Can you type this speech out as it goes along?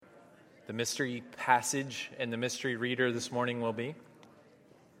the mystery passage and the mystery reader this morning will be.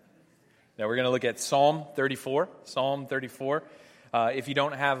 Now we're going to look at Psalm 34. Psalm 34. If you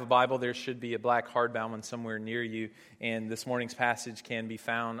don't have a Bible, there should be a black hardbound one somewhere near you. And this morning's passage can be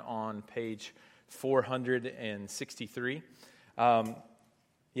found on page 463.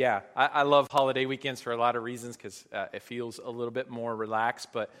 I love holiday weekends for a lot of reasons because it feels a little bit more relaxed.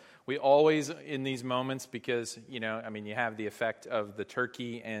 But we always, in these moments, because, you have the effect of the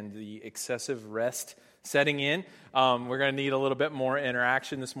turkey and the excessive rest setting in. We're going to need a little bit more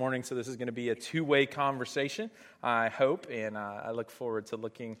interaction this morning, so this is going to be a two-way conversation, I hope. And I look forward to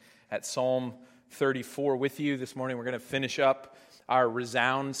looking at Psalm 34 with you. This morning we're going to finish up our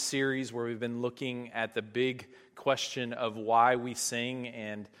Resound series where we've been looking at the big question of why we sing,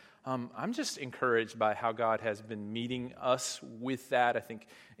 and I'm just encouraged by how God has been meeting us with that. I think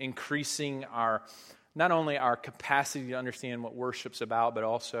increasing not only our capacity to understand what worship's about, but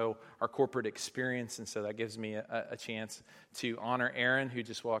also our corporate experience, and so that gives me a chance to honor Aaron, who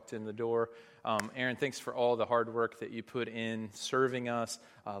just walked in the door. Aaron, thanks for all the hard work that you put in serving us.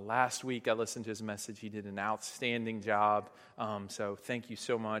 Last week I listened to his message. He did an outstanding job, so thank you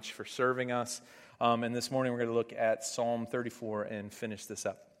so much for serving us. And this morning we're going to look at Psalm 34 and finish this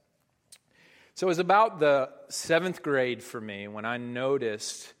up. So it was about the 7th grade for me when I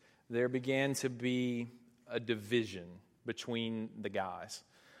noticed there began to be a division between the guys.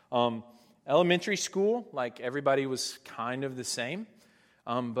 Elementary school, like everybody was kind of the same.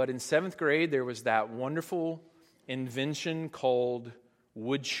 But in 7th grade, there was that wonderful invention called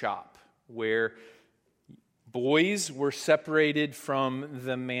wood shop, where boys were separated from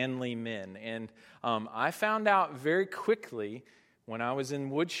the manly men. And I found out very quickly when I was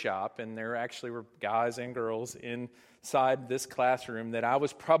in wood shop, and there actually were guys and girls inside this classroom, that I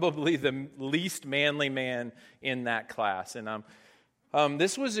was probably the least manly man in that class. And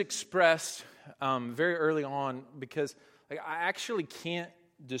this was expressed very early on because I actually can't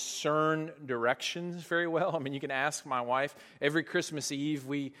discern directions very well. I mean, you can ask my wife. Every Christmas Eve,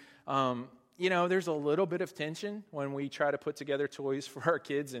 we, there's a little bit of tension when we try to put together toys for our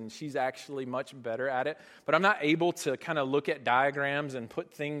kids, and she's actually much better at it. But I'm not able to kind of look at diagrams and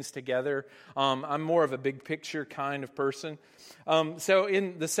put things together. I'm more of a big picture kind of person. So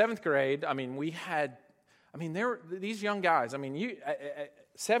in the 7th grade, there were these young guys.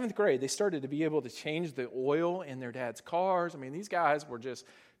 7th grade, they started to be able to change the oil in their dad's cars. These guys were just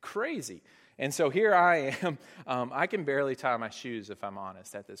crazy. And so here I am. I can barely tie my shoes, if I'm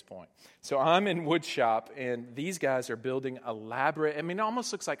honest, at this point. So I'm in wood shop, and these guys are building elaborate, it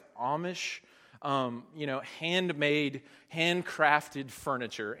almost looks like Amish, handmade, handcrafted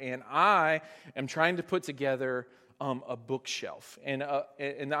furniture. And I am trying to put together a bookshelf. And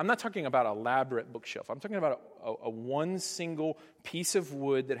I'm not talking about an elaborate bookshelf. I'm talking about a one single piece of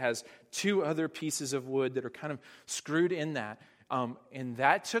wood that has two other pieces of wood that are kind of screwed in that. And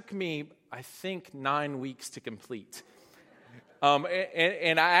that took me, I think, 9 weeks to complete.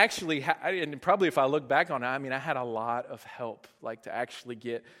 And I actually, and probably if I look back on it, I had a lot of help, to actually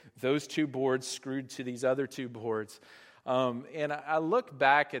get those two boards screwed to these other two boards. And I look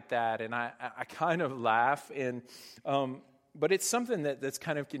back at that, and I kind of laugh. But it's something that's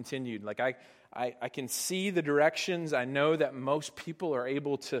kind of continued. I can see the directions. I know that most people are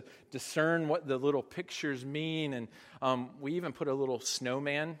able to discern what the little pictures mean. And we even put a little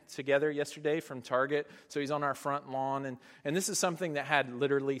snowman together yesterday from Target. So he's on our front lawn. And this is something that had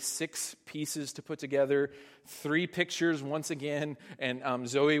literally 6 pieces to put together, 3 pictures once again. And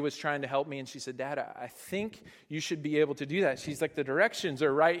Zoe was trying to help me. And she said, "Dad, I think you should be able to do that." She's like, "The directions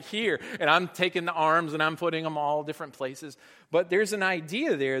are right here." And I'm taking the arms and I'm putting them all different places. But there's an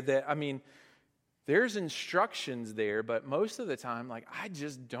idea there that, there's instructions there, but most of the time, I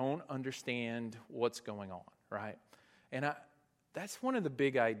just don't understand what's going on, right? And that's one of the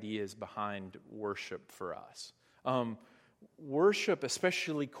big ideas behind worship for us. Worship,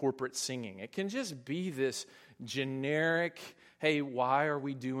 especially corporate singing, it can just be this generic, hey, why are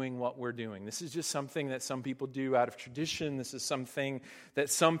we doing what we're doing? This is just something that some people do out of tradition. This is something that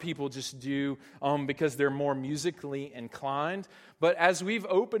some people just do because they're more musically inclined. But as we've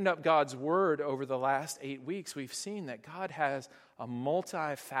opened up God's Word over the last 8 weeks, we've seen that God has a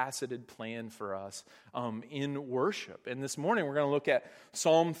multifaceted plan for us in worship. And this morning we're going to look at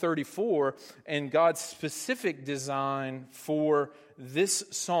Psalm 34 and God's specific design for this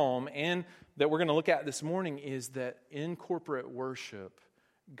psalm. And that we're going to look at this morning is that in corporate worship,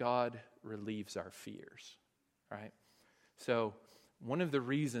 God relieves our fears, right? So one of the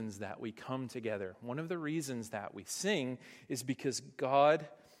reasons that we come together, one of the reasons that we sing is because God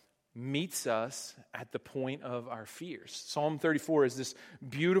meets us at the point of our fears. Psalm 34 is this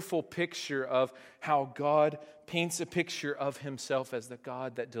beautiful picture of how God paints a picture of himself as the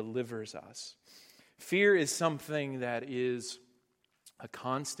God that delivers us. Fear is something that is a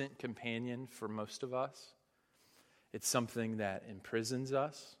constant companion for most of us. It's something that imprisons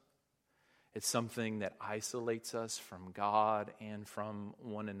us. It's something that isolates us from God and from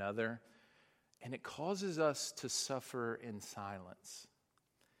one another. And it causes us to suffer in silence.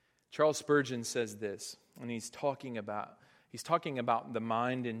 Charles Spurgeon says this, and he's talking about the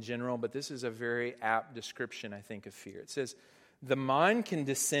mind in general, but this is a very apt description, I think, of fear. It says, "The mind can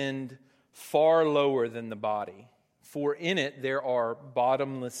descend far lower than the body, for in it there are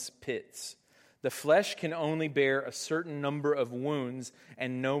bottomless pits. The flesh can only bear a certain number of wounds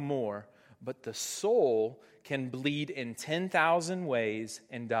and no more, but the soul can bleed in 10,000 ways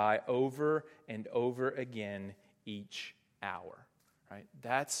and die over and over again each hour." Right?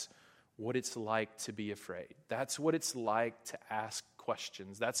 That's what it's like to be afraid. That's what it's like to ask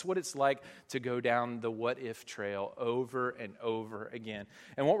questions. That's what it's like to go down the what if trail over and over again.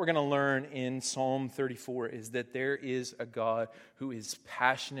 And what we're going to learn in Psalm 34 is that there is a God who is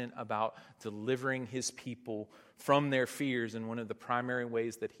passionate about delivering his people from their fears. And one of the primary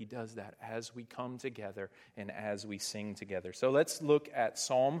ways that he does that as we come together and as we sing together. So let's look at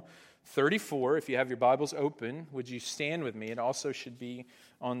Psalm 34. If you have your Bibles open, would you stand with me? It also should be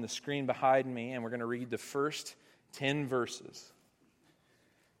on the screen behind me, and we're going to read the first 10 verses.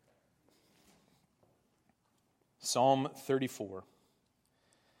 Psalm 34.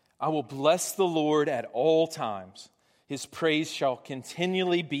 "I will bless the Lord at all times. His praise shall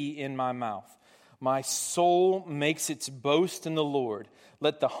continually be in my mouth. My soul makes its boast in the Lord.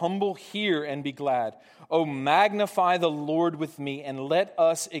 Let the humble hear and be glad. Oh, magnify the Lord with me, and let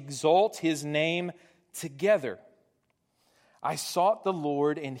us exalt his name together. I sought the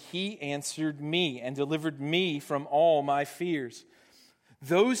Lord, and he answered me and delivered me from all my fears.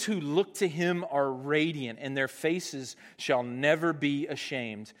 Those who look to him are radiant, and their faces shall never be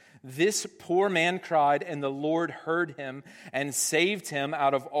ashamed. This poor man cried, and the Lord heard him and saved him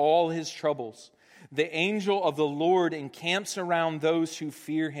out of all his troubles. The angel of the Lord encamps around those who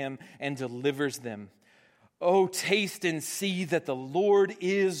fear him and delivers them. Oh, taste and see that the Lord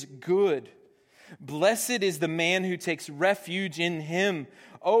is good. Blessed is the man who takes refuge in him.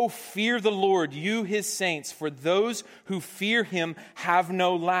 Oh, fear the Lord, you his saints, for those who fear him have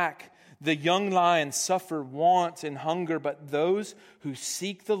no lack. The young lions suffer want and hunger, but those who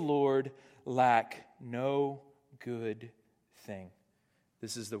seek the Lord lack no good thing."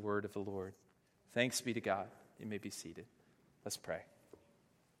 This is the word of the Lord. Thanks be to God. You may be seated. Let's pray.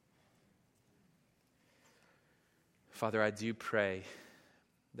 Father, I do pray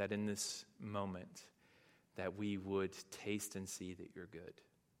that in this moment that we would taste and see that you're good.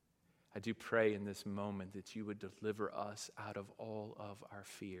 I do pray in this moment that you would deliver us out of all of our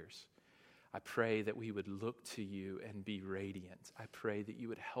fears. I pray that we would look to you and be radiant. I pray that you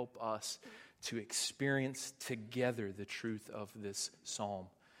would help us to experience together the truth of this psalm.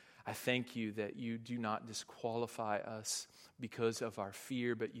 I thank you that you do not disqualify us because of our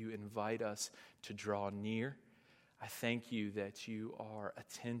fear, but you invite us to draw near. I thank you that you are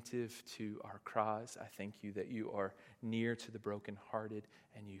attentive to our cries. I thank you that you are near to the brokenhearted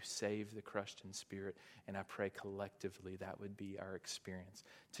and you save the crushed in spirit. And I pray collectively that would be our experience.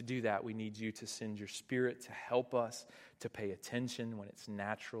 To do that, we need you to send your Spirit to help us to pay attention when it's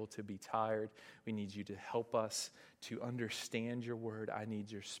natural to be tired. We need you to help us to understand your word. I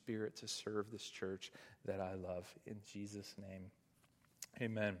need your Spirit to serve this church that I love. In Jesus' name,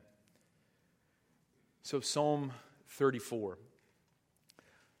 amen. So Psalm 34.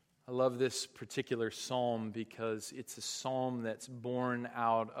 I love this particular psalm because it's a psalm that's born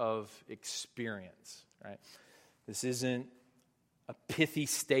out of experience, right? This isn't a pithy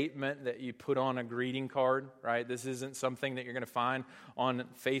statement that you put on a greeting card, right? This isn't something that you're going to find on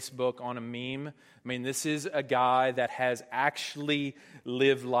Facebook on a meme. I mean, this is a guy that has actually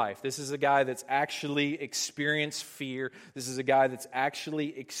lived life. This is a guy that's actually experienced fear. This is a guy that's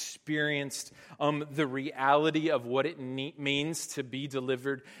actually experienced the reality of what it means to be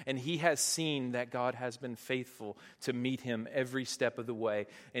delivered. And he has seen that God has been faithful to meet him every step of the way.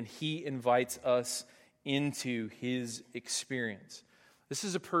 And he invites us into his experience. This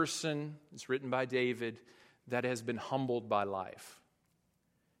is a person, it's written by David, that has been humbled by life.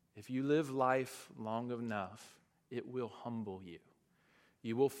 If you live life long enough, it will humble you.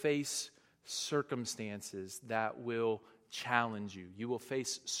 You will face circumstances that will challenge you. You will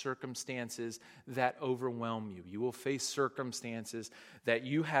face circumstances that overwhelm you. You will face circumstances that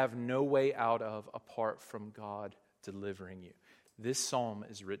you have no way out of apart from God delivering you. This psalm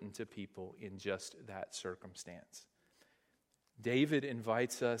is written to people in just that circumstance. David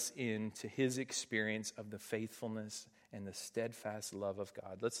invites us into his experience of the faithfulness and the steadfast love of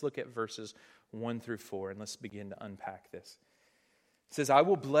God. Let's look at verses 1 through 4, and let's begin to unpack this. It says, I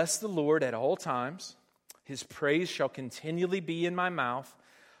will bless the Lord at all times. His praise shall continually be in my mouth.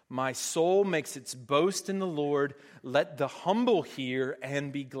 My soul makes its boast in the Lord. Let the humble hear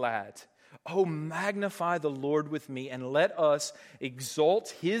and be glad. Oh, magnify the Lord with me, and let us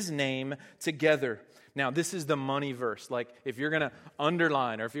exalt his name together. Now, this is the money verse. Like, if you're going to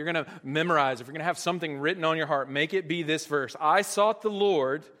underline, or if you're going to memorize, if you're going to have something written on your heart, make it be this verse. I sought the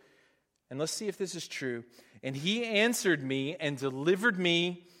Lord, and let's see if this is true, and he answered me and delivered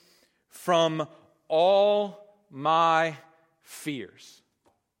me from all my fears.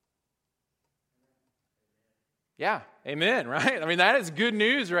 Yeah, amen, right? I mean, that is good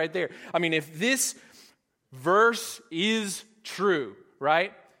news right there. I mean, if this verse is true,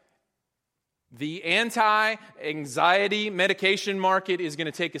 right? The anti-anxiety medication market is going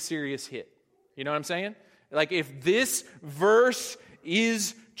to take a serious hit. You know what I'm saying? Like, if this verse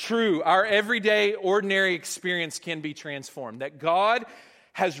is true, our everyday, ordinary experience can be transformed. That God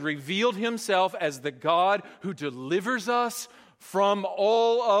has revealed himself as the God who delivers us from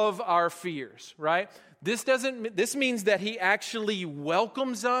all of our fears, right? This means that he actually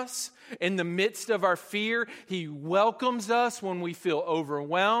welcomes us in the midst of our fear. He welcomes us when we feel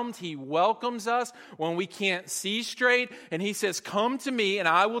overwhelmed. He welcomes us when we can't see straight. And he says, come to me and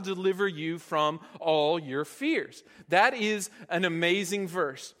I will deliver you from all your fears. That is an amazing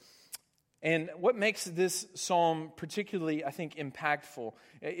verse. And what makes this psalm particularly, I think, impactful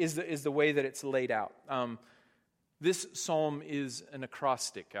is the way that it's laid out. This psalm is an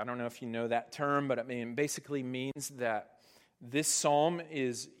acrostic. I don't know if you know that term, but it basically means that this psalm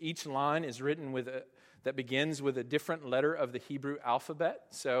is, each line is written that begins with a different letter of the Hebrew alphabet.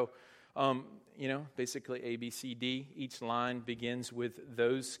 So, basically A, B, C, D. Each line begins with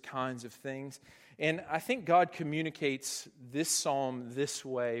those kinds of things. And I think God communicates this psalm this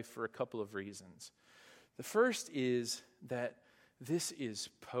way for a couple of reasons. The first is that this is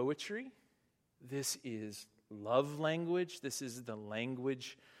poetry. This is love language. This is the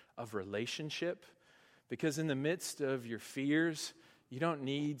language of relationship. Because in the midst of your fears, you don't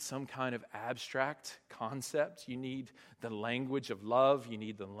need some kind of abstract concept. You need the language of love. You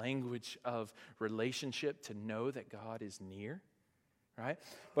need the language of relationship to know that God is near, right?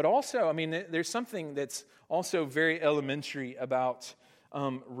 But also, there's something that's also very elementary about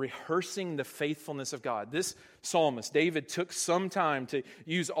rehearsing the faithfulness of God. This psalmist, David, took some time to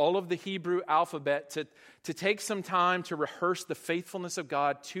use all of the Hebrew alphabet to take some time to rehearse the faithfulness of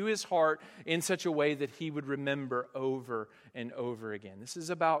God to his heart in such a way that he would remember over and over again. This is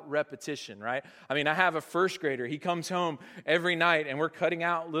about repetition, right? I have a first grader. He comes home every night and we're cutting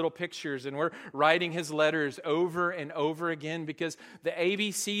out little pictures and we're writing his letters over and over again because the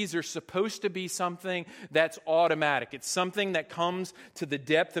ABCs are supposed to be something that's automatic. It's something that comes to the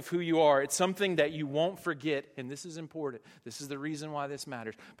depth of who you are. It's something that you won't forget. And this is important. This is the reason why this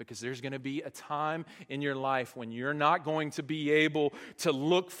matters, because there's going to be a time in your life when you're not going to be able to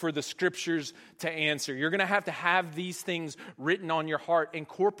look for the scriptures to answer. You're going to have these things written on your heart. And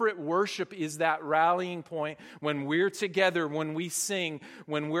corporate worship is that rallying point when we're together, when we sing,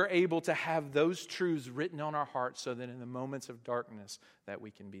 when we're able to have those truths written on our hearts so that in the moments of darkness that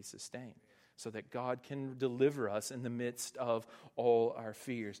we can be sustained. So that God can deliver us in the midst of all our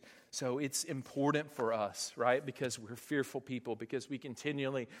fears. So it's important for us, right? Because we're fearful people, because we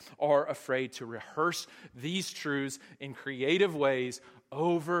continually are afraid to rehearse these truths in creative ways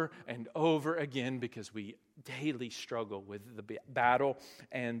over and over again, because we daily struggle with the battle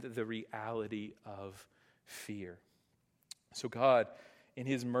and the reality of fear. So God, in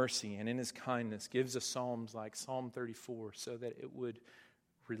his mercy and in his kindness, gives us psalms like Psalm 34 so that it would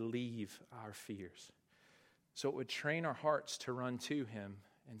relieve our fears. So it would train our hearts to run to him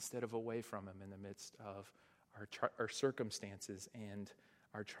instead of away from him in the midst of our circumstances and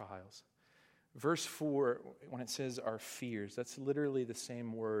our trials. Verse 4, when it says our fears, that's literally the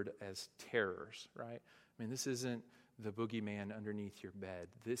same word as terrors, right? This isn't the boogeyman underneath your bed.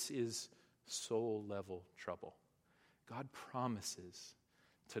 This is soul-level trouble. God promises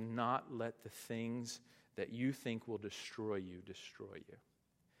to not let the things that you think will destroy you destroy you.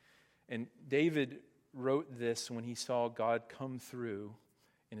 And David wrote this when he saw God come through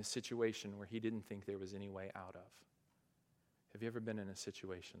in a situation where he didn't think there was any way out of. Have you ever been in a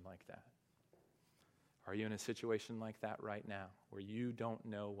situation like that? Are you in a situation like that right now, where you don't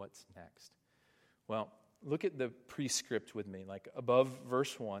know what's next? Well, look at the prescript with me. Like above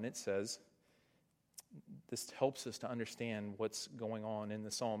verse 1, it says, this helps us to understand what's going on in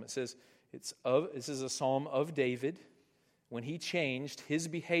the psalm. It says, this is a psalm of David when he changed his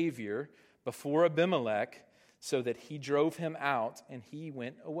behavior before Abimelech so that he drove him out and he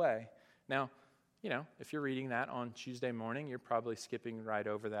went away. Now, if you're reading that on Tuesday morning, you're probably skipping right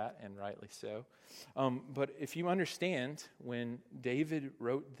over that, and rightly so. But if you understand when David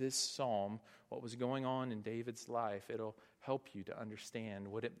wrote this psalm, what was going on in David's life, it'll help you to understand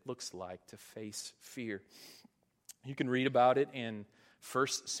what it looks like to face fear. You can read about it in 1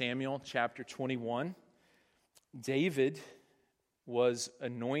 Samuel chapter 21. David was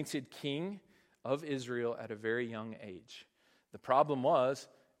anointed king of Israel at a very young age. The problem was,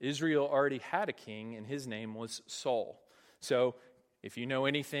 Israel already had a king, and his name was Saul. So, if you know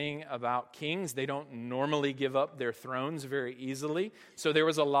anything about kings, they don't normally give up their thrones very easily. So there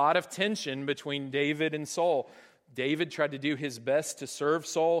was a lot of tension between David and Saul. David tried to do his best to serve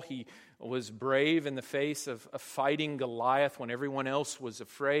Saul. He was brave in the face of fighting Goliath when everyone else was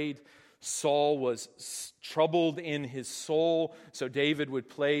afraid. Saul was troubled in his soul, so David would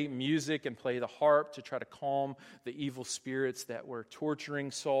play music and play the harp to try to calm the evil spirits that were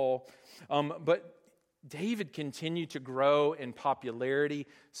torturing Saul. But David continued to grow in popularity,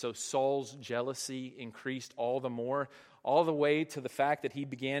 so Saul's jealousy increased all the more, all the way to the fact that he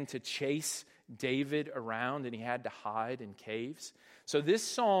began to chase David around and he had to hide in caves. So this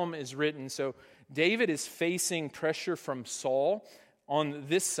psalm is written, so David is facing pressure from Saul on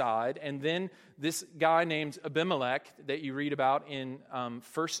this side, and then this guy named Abimelech that you read about in 1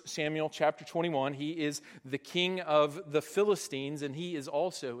 Samuel chapter 21, he is the king of the Philistines, and he is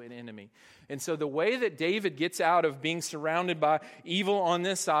also an enemy. And so the way that David gets out of being surrounded by evil on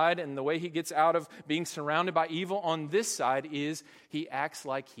this side, and the way he gets out of being surrounded by evil on this side, is he acts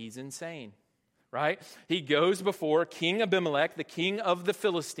like he's insane. Right? He goes before King Abimelech, the king of the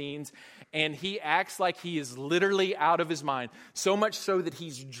Philistines, and he acts like he is literally out of his mind. So much so that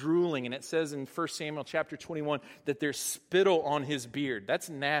he's drooling. And it says in 1 Samuel chapter 21 that there's spittle on his beard. That's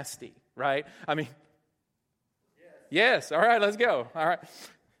nasty, right? I mean, yes. All right, let's go. All right.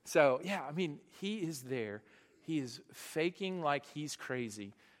 So, he is there. He is faking like he's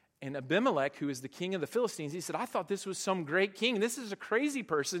crazy. And Abimelech, who is the king of the Philistines, he said, I thought this was some great king. This is a crazy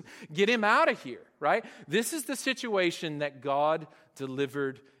person. Get him out of here, right? This is the situation that God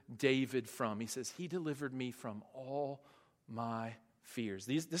delivered David from. He says, he delivered me from all my fears.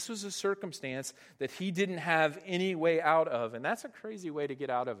 This was a circumstance that he didn't have any way out of. And that's a crazy way to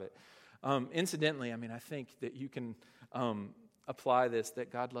get out of it. Incidentally, I think that you can apply this,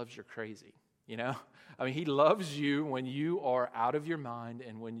 that God loves your crazy. He loves you when you are out of your mind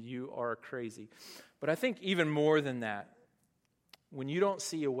and when you are crazy. But I think even more than that, when you don't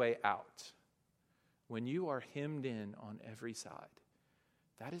see a way out, when you are hemmed in on every side,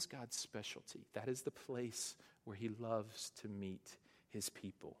 that is God's specialty. That is the place where he loves to meet his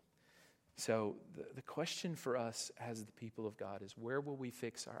people. So the question for us as the people of God is, where will we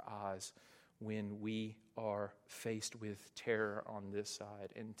fix our eyes when we are faced with terror on this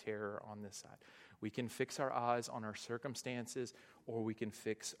side and terror on this side? We can fix our eyes on our circumstances, or we can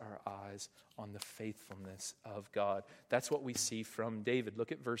fix our eyes on the faithfulness of God. That's what we see from David.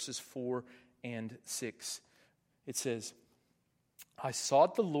 Look at verses 4 and 6. It says, I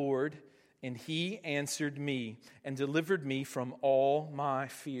sought the Lord, and he answered me and delivered me from all my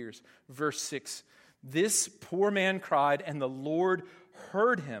fears. Verse 6, this poor man cried, and the Lord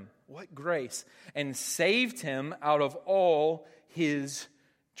heard him. What grace! And saved him out of all his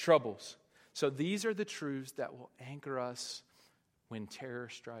troubles. So these are the truths that will anchor us when terror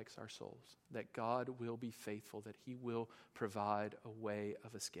strikes our souls. That God will be faithful, that he will provide a way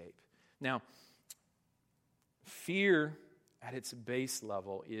of escape. Now, fear at its base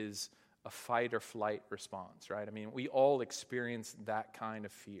level is a fight or flight response, right? We all experience that kind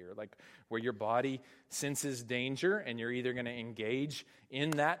of fear, like where your body senses danger and you're either going to engage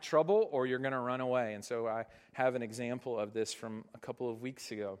in that trouble or you're going to run away. And so I have an example of this from a couple of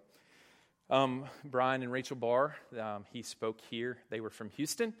weeks ago. Brian and Rachel Barr, he spoke here. They were from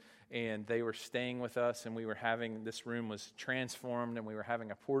Houston, and they were staying with us, and this room was transformed, and we were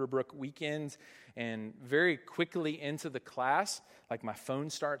having a Porterbrook weekend. And very quickly into the class, like my phone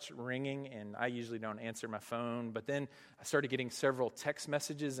starts ringing, and I usually don't answer my phone, but then I started getting several text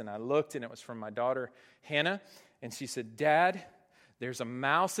messages, and I looked, and it was from my daughter, Hannah, and she said, Dad, there's a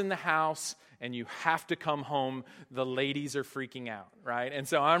mouse in the house, and you have to come home. The ladies are freaking out, right? And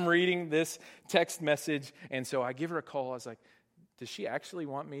so I'm reading this text message, and so I give her a call. I was like, does she actually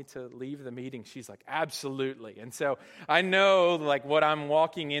want me to leave the meeting? She's like, absolutely. And so I know like what I'm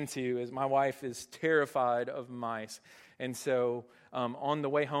walking into is my wife is terrified of mice. And so on the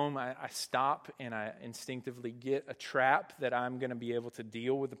way home, I stop and I instinctively get a trap that I'm going to be able to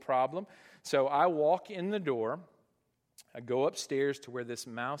deal with the problem. So I walk in the door. I go upstairs to where this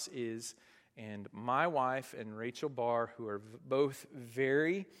mouse is, and my wife and Rachel Barr, who are both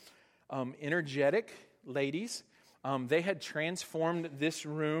very energetic ladies, they had transformed this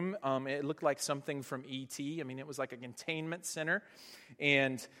room. It looked like something from E.T. I mean, it was like a containment center.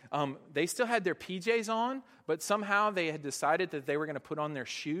 And they still had their PJs on, but somehow they had decided that they were going to put on their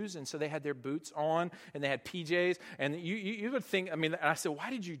shoes. And so they had their boots on, and they had PJs. And you would think, I mean, and I said, why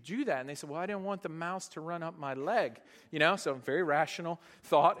did you do that? And they said, well, I didn't want the mouse to run up my leg. You know, so very rational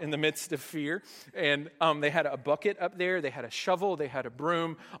thought in the midst of fear. And they had a bucket up there. They had a shovel. They had a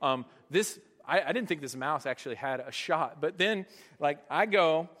broom. I didn't think this mouse actually had a shot. But then, like, I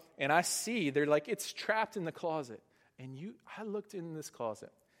go and I see, they're like, it's trapped in the closet. And I looked in this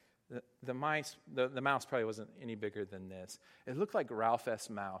closet. The mouse probably wasn't any bigger than this. It looked like Ralph S.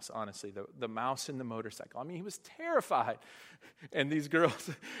 Mouse, honestly, the mouse in the motorcycle. I mean, he was terrified. And these girls,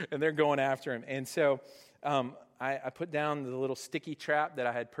 and they're going after him. And so I put down the little sticky trap that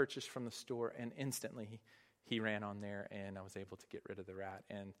I had purchased from the store, and instantly he ran on there, and I was able to get rid of the rat.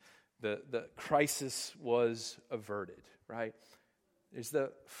 And the crisis was averted, right? There's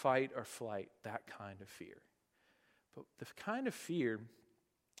the fight or flight, that kind of fear. But the kind of fear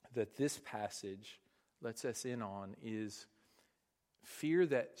that this passage lets us in on is fear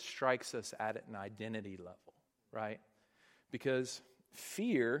that strikes us at an identity level, right? Because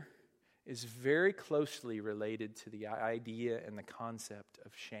fear is very closely related to the idea and the concept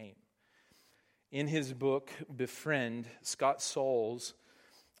of shame. In his book, Befriend, Scott Sauls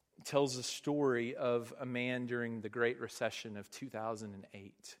tells a story of a man during the Great Recession of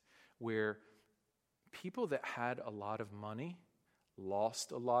 2008, where people that had a lot of money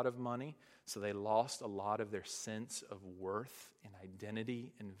lost a lot of money, so they lost a lot of their sense of worth and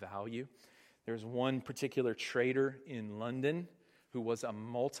identity and value. There's one particular trader in London who was a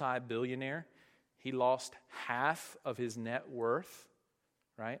multi-billionaire. He lost half of his net worth,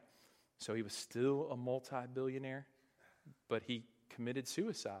 right? So he was still a multi-billionaire, but he committed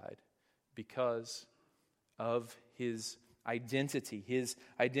suicide because of his identity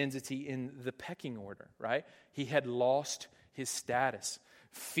in the pecking order, right? He had lost his status.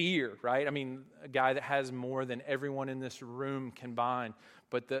 Fear, right? I mean, a guy that has more than everyone in this room combined.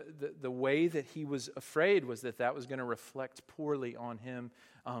 But the way that he was afraid was that was going to reflect poorly on him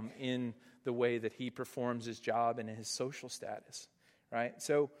in the way that he performs his job and his social status, right?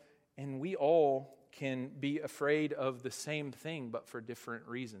 So, and we all can be afraid of the same thing, but for different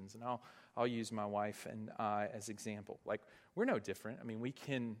reasons. And I'll use my wife and I as example. Like, we're no different. I mean, we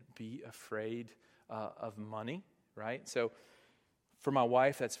can be afraid of money, right? So for my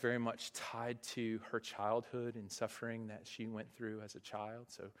wife, that's very much tied to her childhood and suffering that she went through as a child,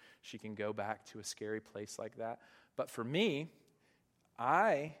 so she can go back to a scary place like that. But for me,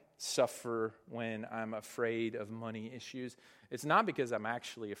 I suffer when I'm afraid of money issues. It's not because I'm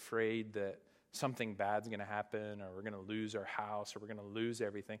actually afraid that something bad's going to happen, or we're going to lose our house, or we're going to lose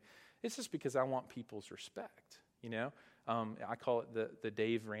everything. It's just because I want people's respect, you know? I call it the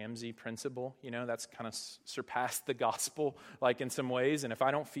Dave Ramsey principle. You know, that's kind of surpassed the gospel, like in some ways. And if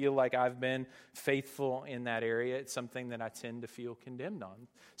I don't feel like I've been faithful in that area, it's something that I tend to feel condemned on.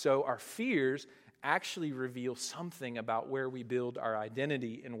 So our fears actually reveal something about where we build our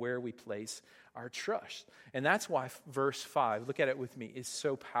identity and where we place our trust. And that's why verse 5, look at it with me, is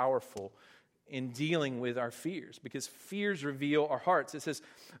so powerful in dealing with our fears, because fears reveal our hearts. It says,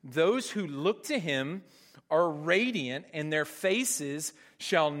 those who look to him are radiant, and their faces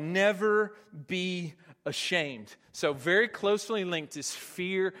shall never be ashamed. So very closely linked is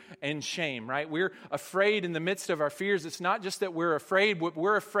fear and shame, right? We're afraid in the midst of our fears. It's not just that we're afraid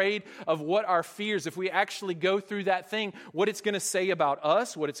of what our fears, if we actually go through that thing, what it's going to say about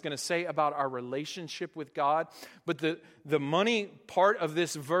us, what it's going to say about our relationship with God. But the money part of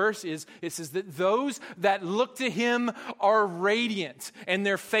this verse is, it says that those that look to him are radiant, and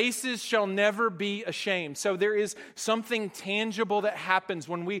their faces shall never be ashamed. So there is something tangible that happens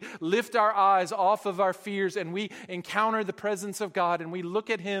when we lift our eyes off of our our fears and we encounter the presence of God and we look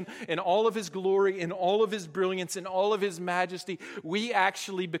at him in all of his glory, in all of his brilliance, in all of his majesty, we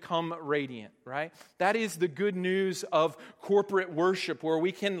actually become radiant, right? That is the good news of corporate worship, where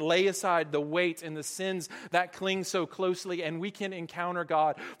we can lay aside the weight and the sins that cling so closely, and we can encounter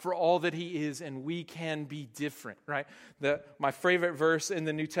God for all that he is, and we can be different, right? My favorite verse in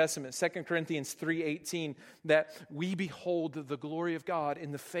the New Testament, 2 Corinthians 3:18, that we behold the glory of God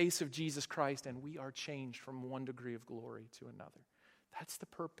in the face of Jesus Christ, and we are changed from one degree of glory to another. That's the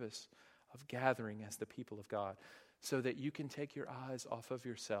purpose of gathering as the people of God, so that you can take your eyes off of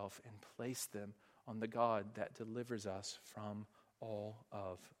yourself and place them on the God that delivers us from all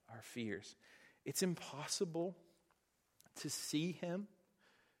of our fears. It's impossible to see him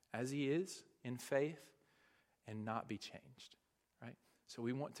as he is in faith and not be changed, right? So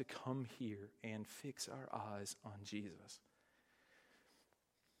we want to come here and fix our eyes on Jesus.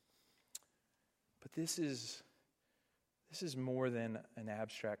 But this is more than an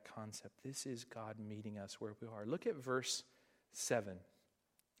abstract concept. This is God meeting us where we are. Look at verse 7.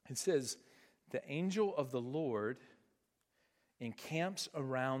 It says, "The angel of the Lord encamps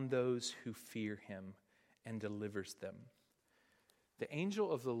around those who fear him and delivers them." The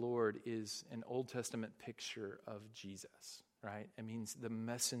angel of the Lord is an Old Testament picture of Jesus, right? It means the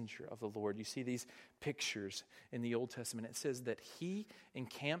messenger of the Lord. You see these pictures in the Old Testament. It says that he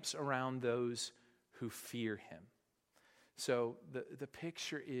encamps around those who fear him. So the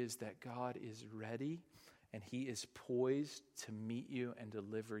picture is that God is ready and he is poised to meet you and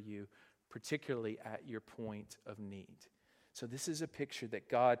deliver you, particularly at your point of need. So this is a picture that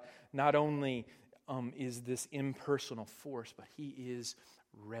God not only is this impersonal force, but he is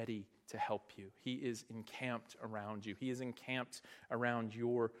ready to help you. He is encamped around you. He is encamped around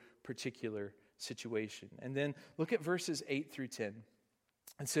your particular situation. And then look at verses 8 through 10.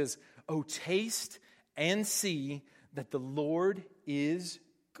 It says, "Oh, taste and see that the Lord is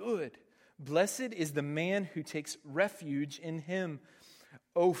good. Blessed is the man who takes refuge in him.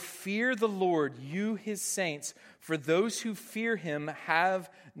 Oh, fear the Lord, you his saints, for those who fear him have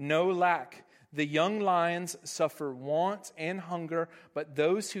no lack. The young lions suffer want and hunger, but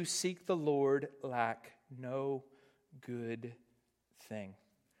those who seek the Lord lack no good thing."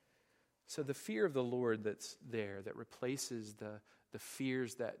 So the fear of the Lord that's there, that replaces the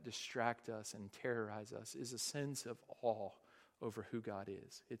fears that distract us and terrorize us, is a sense of awe over who God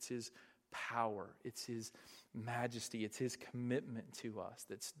is. It's his power, it's his majesty, it's his commitment to us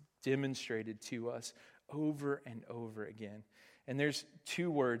that's demonstrated to us over and over again. And there's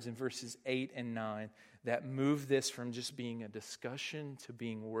two words in verses 8 and 9 that move this from just being a discussion to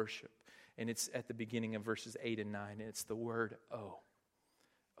being worship. And it's at the beginning of verses 8 and 9, and it's the word "oh."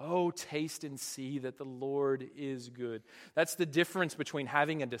 Oh, taste and see that the Lord is good. That's the difference between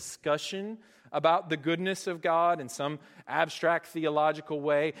having a discussion about the goodness of God in some abstract theological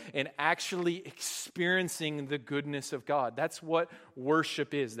way and actually experiencing the goodness of God. That's what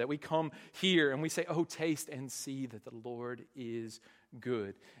worship is, that we come here and we say, "Oh, taste and see that the Lord is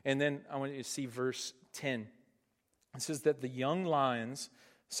good." And then I want you to see verse 10. It says that the young lions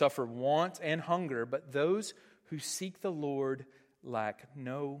suffer want and hunger, but those who seek the Lord lack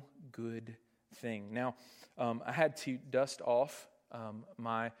no good thing. Now, I had to dust off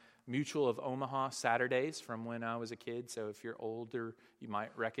my Mutual of Omaha Saturdays from when I was a kid. So if you're older, you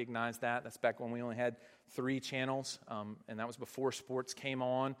might recognize that. That's back when we only had 3 channels, and that was before sports came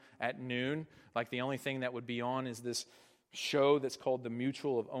on at noon. Like the only thing that would be on is this show that's called the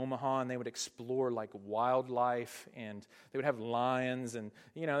Mutual of Omaha, and they would explore like wildlife, and they would have lions, and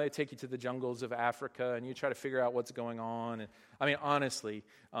they'd take you to the jungles of Africa, and you try to figure out what's going on. And I mean, honestly,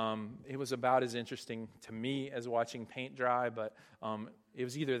 it was about as interesting to me as watching paint dry, but it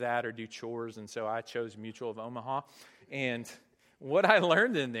was either that or do chores, and so I chose Mutual of Omaha. And what I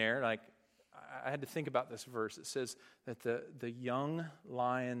learned in there, like, I had to think about this verse. It says that the young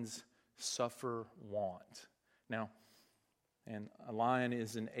lions suffer want. Now, and a lion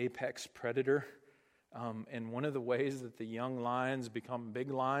is an apex predator. And one of the ways that the young lions become big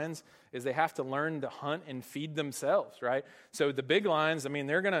lions is they have to learn to hunt and feed themselves, right? So the big lions, I mean,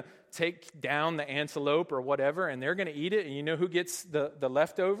 they're going to take down the antelope or whatever, and they're going to eat it. And you know who gets the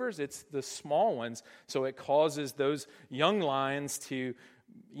leftovers? It's the small ones. So it causes those young lions to,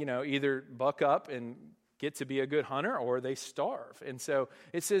 either buck up and get to be a good hunter, or they starve. And so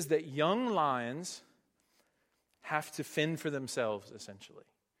it says that young lions have to fend for themselves, essentially.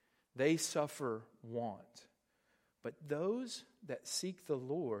 They suffer want. But those that seek the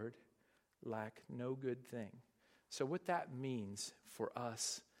Lord lack no good thing. So what that means for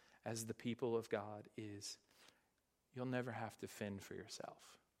us as the people of God is you'll never have to fend for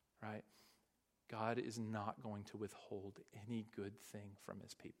yourself, right? God is not going to withhold any good thing from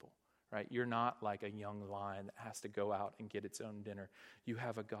his people, right? You're not like a young lion that has to go out and get its own dinner. You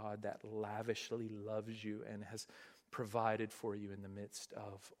have a God that lavishly loves you and has provided for you in the midst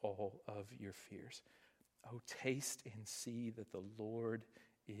of all of your fears. Oh, taste and see that the Lord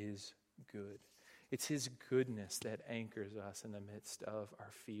is good. It's his goodness that anchors us in the midst of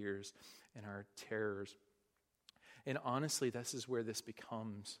our fears and our terrors. And honestly, this is where this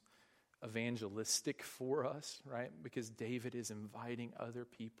becomes evangelistic for us, right? Because David is inviting other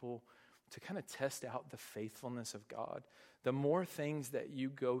people to kind of test out the faithfulness of God. The more things that you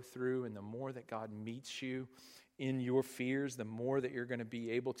go through and the more that God meets you in your fears, the more that you're going to be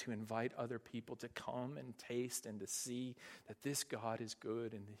able to invite other people to come and taste and to see that this God is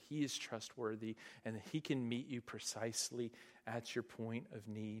good and that he is trustworthy and that he can meet you precisely at your point of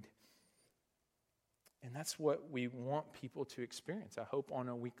need. And that's what we want people to experience, I hope, on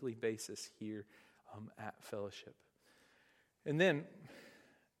a weekly basis here at Fellowship. And then,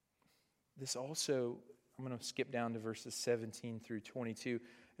 this also, I'm going to skip down to verses 17 through 22.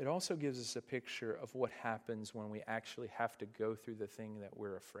 It also gives us a picture of what happens when we actually have to go through the thing that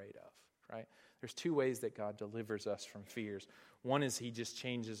we're afraid of, right? There's two ways that God delivers us from fears. One is he just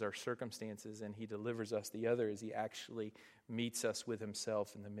changes our circumstances and he delivers us. The other is he actually meets us with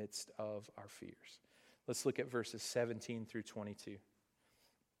himself in the midst of our fears. Let's look at verses 17 through 22.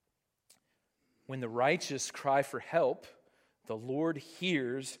 When the righteous cry for help, the Lord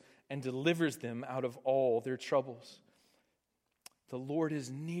hears and delivers them out of all their troubles. The Lord is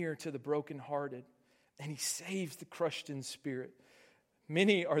near to the brokenhearted, and he saves the crushed in spirit.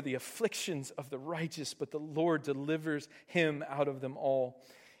 Many are the afflictions of the righteous, but the Lord delivers him out of them all.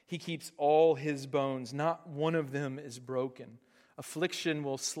 He keeps all his bones, not one of them is broken. Affliction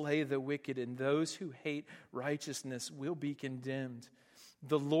will slay the wicked, and those who hate righteousness will be condemned.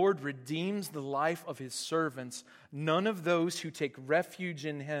 The Lord redeems the life of his servants. None of those who take refuge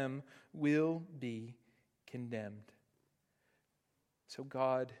in him will be condemned. So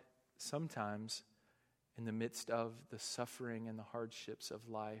God, sometimes in the midst of the suffering and the hardships of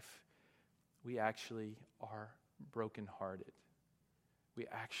life, we actually are brokenhearted. We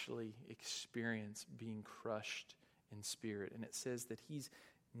actually experience being crushed in spirit. And it says that he's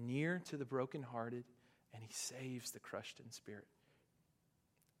near to the brokenhearted and he saves the crushed in spirit.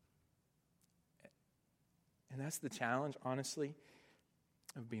 And that's the challenge, honestly,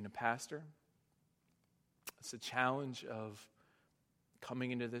 of being a pastor. It's a challenge of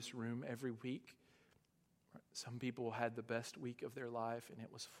coming into this room every week. Some people had the best week of their life and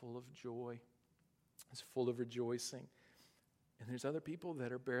it was full of joy. It's full of rejoicing. And there's other people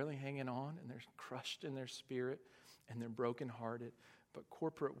that are barely hanging on and they're crushed in their spirit and they're brokenhearted. But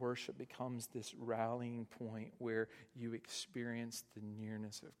corporate worship becomes this rallying point where you experience the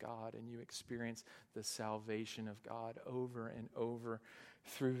nearness of God and you experience the salvation of God over and over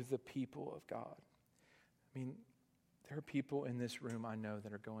through the people of God. I mean, there are people in this room I know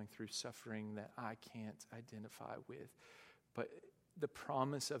that are going through suffering that I can't identify with. But the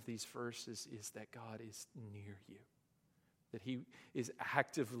promise of these verses is that God is near you. That he is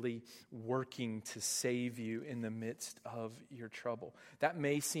actively working to save you in the midst of your trouble. That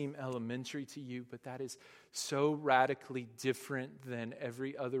may seem elementary to you, but that is so radically different than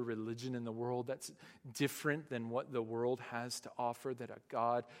every other religion in the world. That's different than what the world has to offer, that a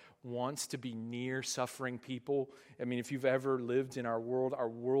God wants to be near suffering people. I mean, if you've ever lived in our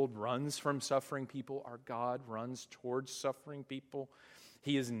world runs from suffering people. Our God runs towards suffering people.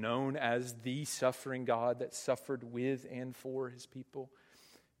 He is known as the suffering God that suffered with and for his people.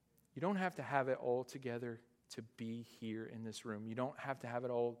 You don't have to have it all together to be here in this room. You don't have to have it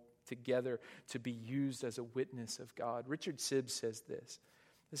all together to be used as a witness of God. Richard Sibbes says this.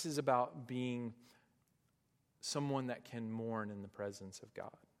 This is about being someone that can mourn in the presence of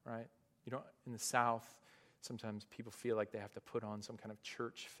God, right? You know, in the South, sometimes people feel like they have to put on some kind of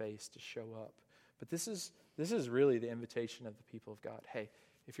church face to show up. But this is really the invitation of the people of God. Hey,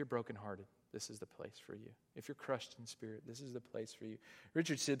 if you're brokenhearted, this is the place for you. If you're crushed in spirit, this is the place for you.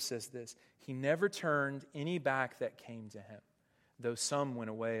 Richard Sibbes says this: he never turned any back that came to him, though some went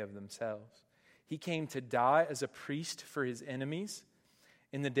away of themselves. He came to die as a priest for his enemies.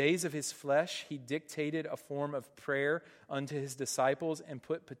 In the days of his flesh, he dictated a form of prayer unto his disciples and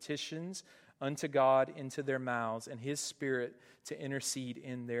put petitions unto God into their mouths and his spirit to intercede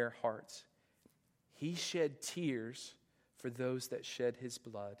in their hearts. He shed tears for those that shed his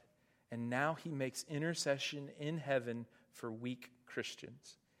blood, and now he makes intercession in heaven for weak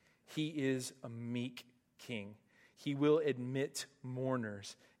Christians. He is a meek king. He will admit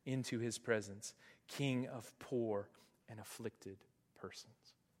mourners into his presence, king of poor and afflicted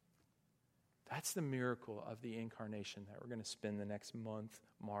persons. That's the miracle of the incarnation that we're going to spend the next month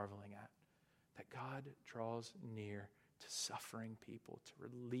marveling at. That God draws near to suffering people, to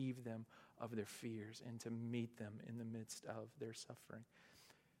relieve them of their fears and to meet them in the midst of their suffering.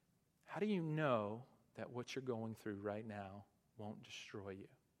 How do you know that what you're going through right now won't destroy you,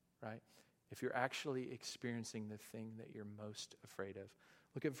 right? If you're actually experiencing the thing that you're most afraid of.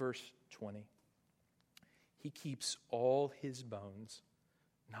 Look at verse 20. He keeps all his bones,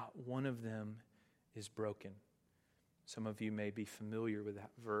 not one of them is broken. Some of you may be familiar with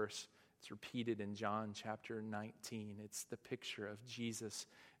that verse. It's repeated in John chapter 19. It's the picture of Jesus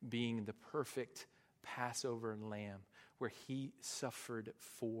being the perfect Passover lamb where he suffered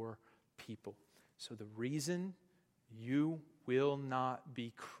for people. So the reason you will not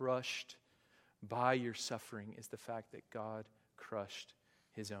be crushed by your suffering is the fact that God crushed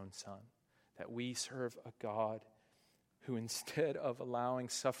his own son. That we serve a God who, instead of allowing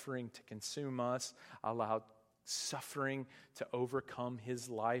suffering to consume us, allowed suffering to overcome his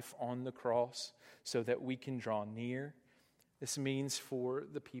life on the cross so that we can draw near. This means for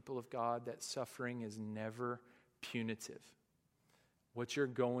the people of God that suffering is never punitive. What you're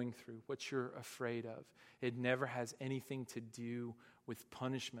going through, what you're afraid of, it never has anything to do with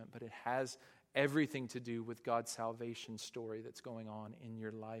punishment, but it has everything to do with God's salvation story that's going on in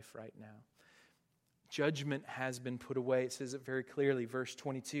your life right now. Judgment has been put away. It says it very clearly, verse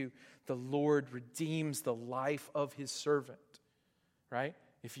 22, the Lord redeems the life of his servant, right?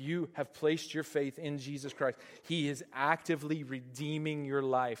 If you have placed your faith in Jesus Christ, he is actively redeeming your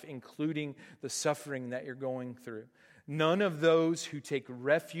life, including the suffering that you're going through. None of those who take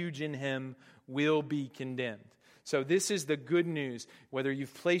refuge in him will be condemned. So this is the good news. Whether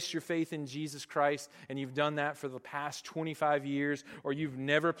you've placed your faith in Jesus Christ and you've done that for the past 25 years, or you've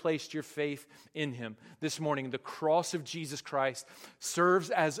never placed your faith in him, this morning the cross of Jesus Christ serves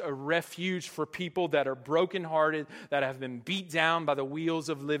as a refuge for people that are brokenhearted, that have been beat down by the wheels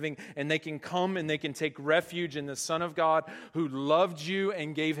of living, and they can come and they can take refuge in the Son of God who loved you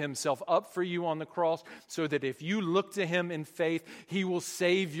and gave himself up for you on the cross, so that if you look to him in faith, he will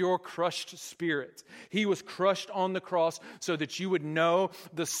save your crushed spirit. He was crushed on the cross so that you would know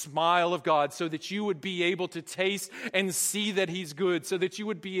the smile of God, so that you would be able to taste and see that he's good, so that you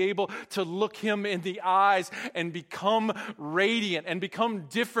would be able to look him in the eyes and become radiant and become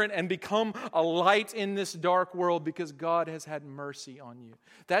different and become a light in this dark world because God has had mercy on you.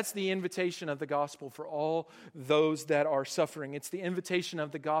 That's the invitation of the gospel for all those that are suffering. It's the invitation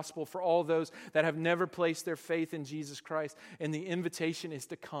of the gospel for all those that have never placed their faith in Jesus Christ. And the invitation is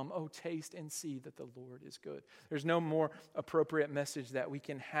to come, oh, taste and see that the Lord is good. There's no more appropriate message that we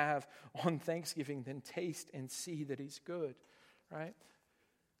can have on Thanksgiving than taste and see that he's good, right?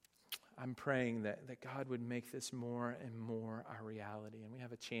 I'm praying that God would make this more and more our reality. And we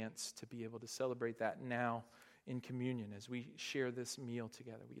have a chance to be able to celebrate that now in communion as we share this meal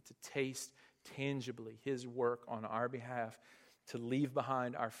together. We get to taste tangibly his work on our behalf, to leave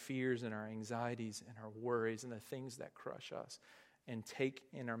behind our fears and our anxieties and our worries and the things that crush us, and take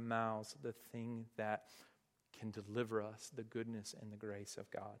in our mouths the thing that can deliver us, the goodness and the grace of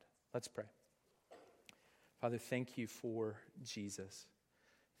God. Let's pray. Father, thank you for Jesus.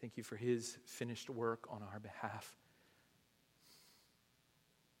 Thank you for his finished work on our behalf.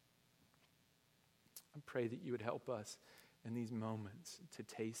 I pray that you would help us in these moments to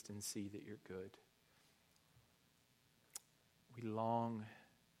taste and see that you're good. We long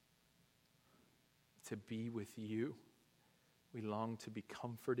to be with you. We long to be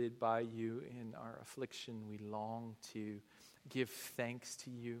comforted by you in our affliction. We long to give thanks to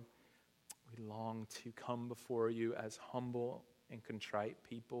you. We long to come before you as humble and contrite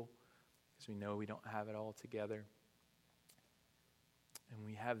people because we know we don't have it all together. And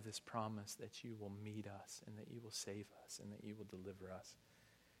we have this promise that you will meet us and that you will save us and that you will deliver us.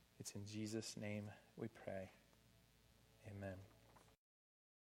 It's in Jesus' name we pray. Amen.